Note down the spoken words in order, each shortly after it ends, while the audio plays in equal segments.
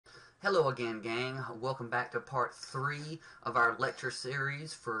Hello again, gang. Welcome back to part 3 of our lecture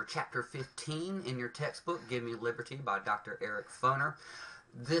series for chapter 15 in your textbook, Give Me Liberty by Dr. Eric Foner.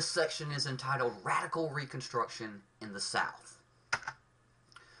 This section is entitled Radical Reconstruction in the South.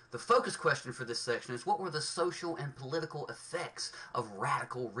 The focus question for this section is, what were the social and political effects of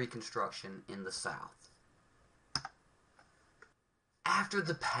radical Reconstruction in the South? After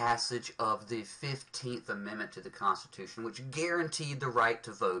the passage of the 15th Amendment to the Constitution, which guaranteed the right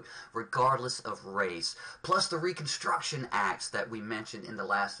to vote regardless of race, plus the Reconstruction Acts that we mentioned in the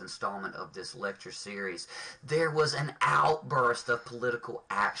last installment of this lecture series, there was an outburst of political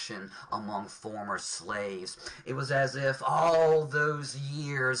action among former slaves. It was as if all those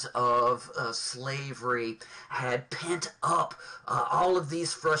years of slavery had pent up all of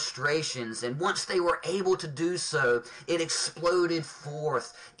these frustrations, and once they were able to do so, it exploded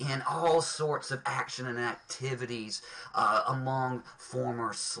forth in all sorts of action and activities among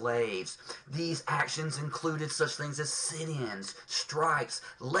former slaves. These actions included such things as sit-ins, strikes,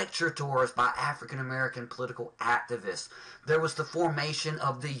 lecture tours by African American political activists. There was the formation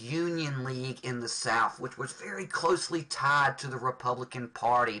of the Union League in the South, which was very closely tied to the Republican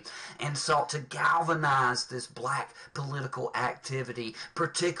Party and sought to galvanize this black political activity,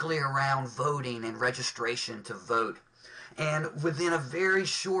 particularly around voting and registration to vote. And within a very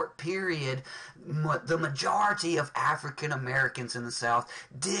short period, the majority of African Americans in the South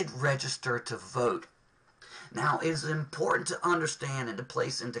did register to vote. Now, it is important to understand and to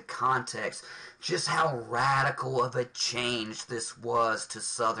place into context just how radical of a change this was to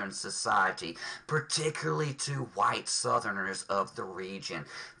Southern society, particularly to white Southerners of the region.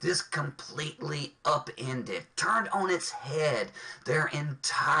 This completely upended, turned on its head their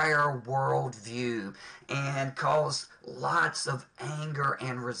entire worldview and caused lots of anger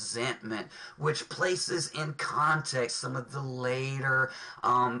and resentment, which places in context some of the later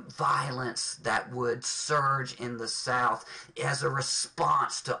violence that would surge in the South as a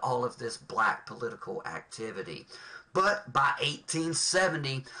response to all of this black political activity. But by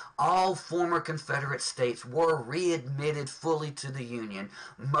 1870, all former Confederate states were readmitted fully to the Union,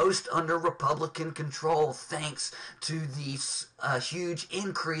 most under Republican control thanks to the huge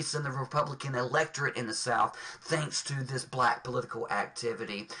increase in the Republican electorate in the South thanks to this black political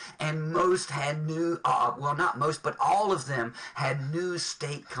activity. And most had new, well, not most, but all of them had new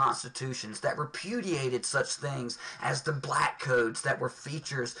state constitutions that repudiated such things as the black codes that were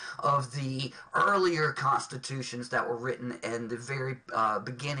features of the earlier constitutions that were written in the very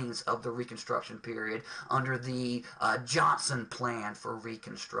beginnings of the Reconstruction period under the Johnson Plan for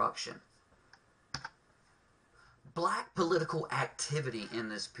Reconstruction. Black political activity in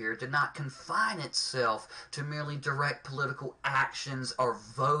this period did not confine itself to merely direct political actions or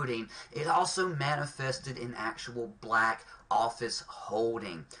voting. It also manifested in actual black office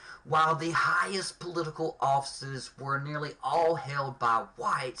holding. While the highest political offices were nearly all held by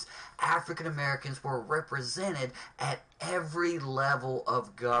whites, African Americans were represented at every level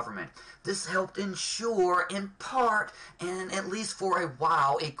of government. This helped ensure, in part, and at least for a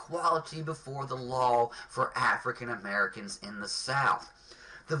while, equality before the law for African Americans in the South.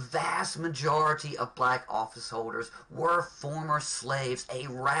 The vast majority of black office holders were former slaves, a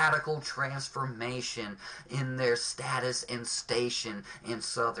radical transformation in their status and station in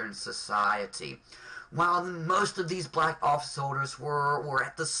Southern society. While most of these black office holders were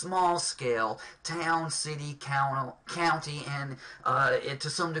at the small scale, town, city, county, and to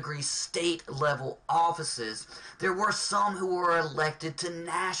some degree state level offices, there were some who were elected to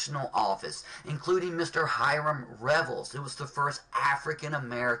national office, including Mr. Hiram Revels, who was the first African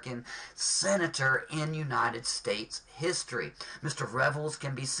American senator in United States history. Mr. Revels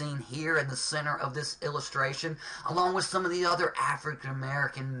can be seen here in the center of this illustration, along with some of the other African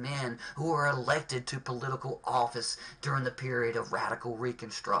American men who were elected to political office during the period of radical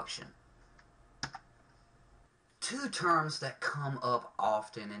Reconstruction. Two terms that come up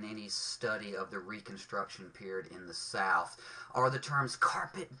often in any study of the Reconstruction period in the South are the terms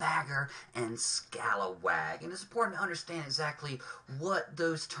carpetbagger and scalawag. And it's important to understand exactly what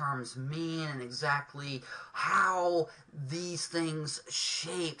those terms mean and exactly how these things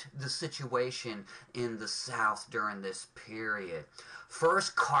shaped the situation in the South during this period.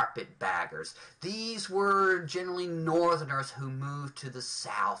 First, carpetbaggers. These were generally Northerners who moved to the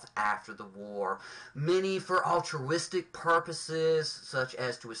South after the war, many for altruistic purposes, such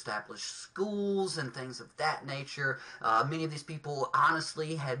as to establish schools and things of that nature. Many of these people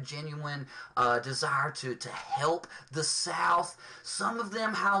honestly had genuine desire to help the South. Some of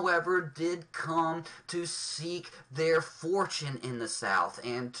them, however, did come to seek their fortune in the South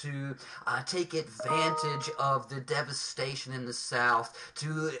and to take advantage of the devastation in the South South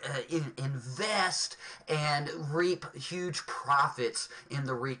to invest and reap huge profits in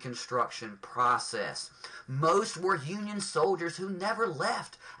the Reconstruction process. Most were Union soldiers who never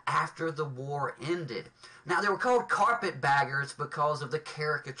left after the war ended. Now, they were called carpetbaggers because of the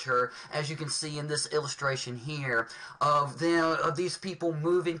caricature, as you can see in this illustration here, of these people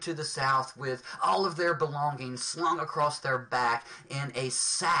moving to the South with all of their belongings slung across their back in a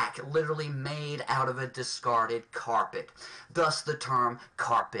sack literally made out of a discarded carpet. Thus the term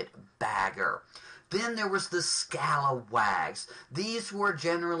carpetbagger. Then there was the scalawags. These were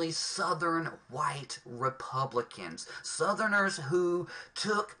generally Southern white Republicans, Southerners who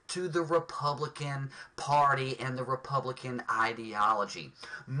took to the Republican Party and the Republican ideology.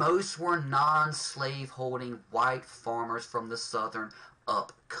 Most were non-slave-holding white farmers from the Southern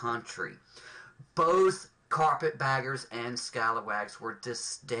upcountry. Both carpetbaggers and scalawags were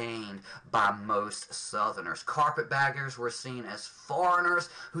disdained by most Southerners. Carpetbaggers were seen as foreigners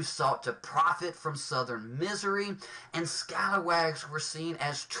who sought to profit from Southern misery, and scalawags were seen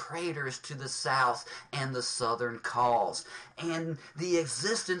as traitors to the South and the Southern cause. And the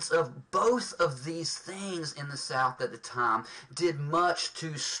existence of both of these things in the South at the time did much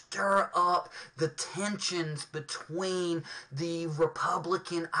to stir up the tensions between the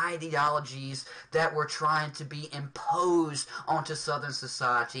Republican ideologies that were trying to be imposed onto Southern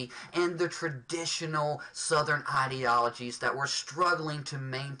society and the traditional Southern ideologies that were struggling to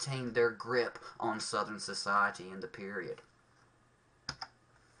maintain their grip on Southern society in the period.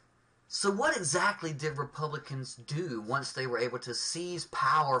 So what exactly did Republicans do once they were able to seize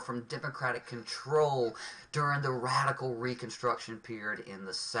power from Democratic control during the radical Reconstruction period in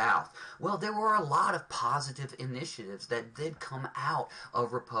the South? Well, there were a lot of positive initiatives that did come out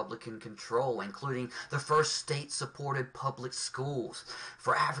of Republican control, including the first state-supported public schools.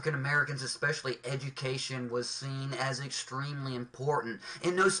 For African Americans especially, education was seen as extremely important,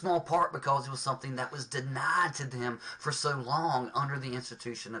 in no small part because it was something that was denied to them for so long under the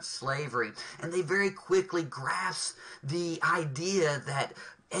institution of slavery. And they very quickly grasped the idea that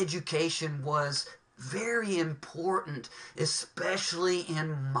education was very important, especially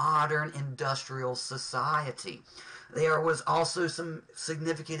in modern industrial society. There was also some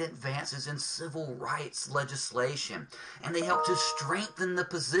significant advances in civil rights legislation, and they helped to strengthen the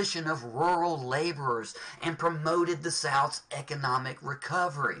position of rural laborers and promoted the South's economic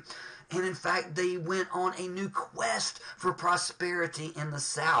recovery. And in fact, they went on a new quest for prosperity in the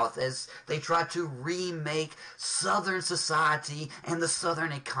South as they tried to remake Southern society and the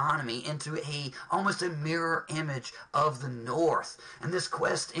Southern economy into almost a mirror image of the North. And this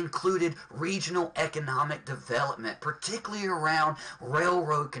quest included regional economic development, particularly around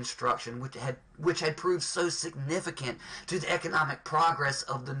railroad construction, which had proved so significant to the economic progress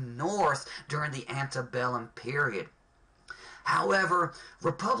of the North during the antebellum period. However,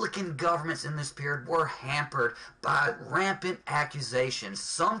 Republican governments in this period were hampered by rampant accusations,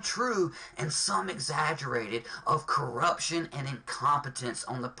 some true and some exaggerated, of corruption and incompetence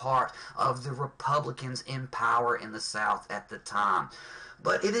on the part of the Republicans in power in the South at the time.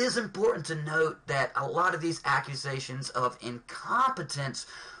 But it is important to note that a lot of these accusations of incompetence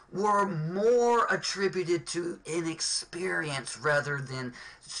were more attributed to inexperience rather than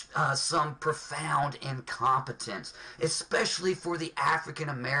some profound incompetence, especially for the African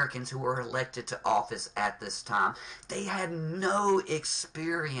Americans who were elected to office at this time. They had no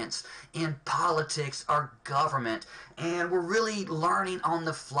experience in politics or government and were really learning on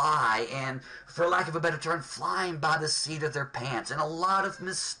the fly and, for lack of a better term, flying by the seat of their pants. And a lot of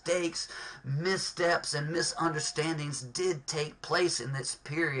mistakes, missteps, and misunderstandings did take place in this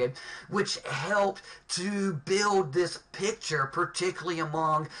period, which helped to build this picture, particularly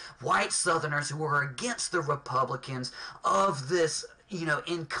among white Southerners who were against the Republicans, of this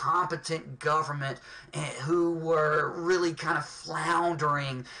incompetent government who were really kind of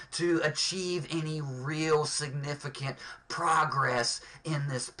floundering to achieve any real significant progress in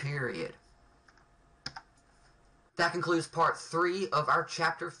this period. That concludes part 3 of our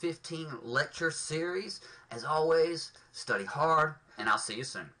Chapter 15 lecture series. As always, study hard, and I'll see you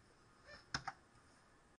soon.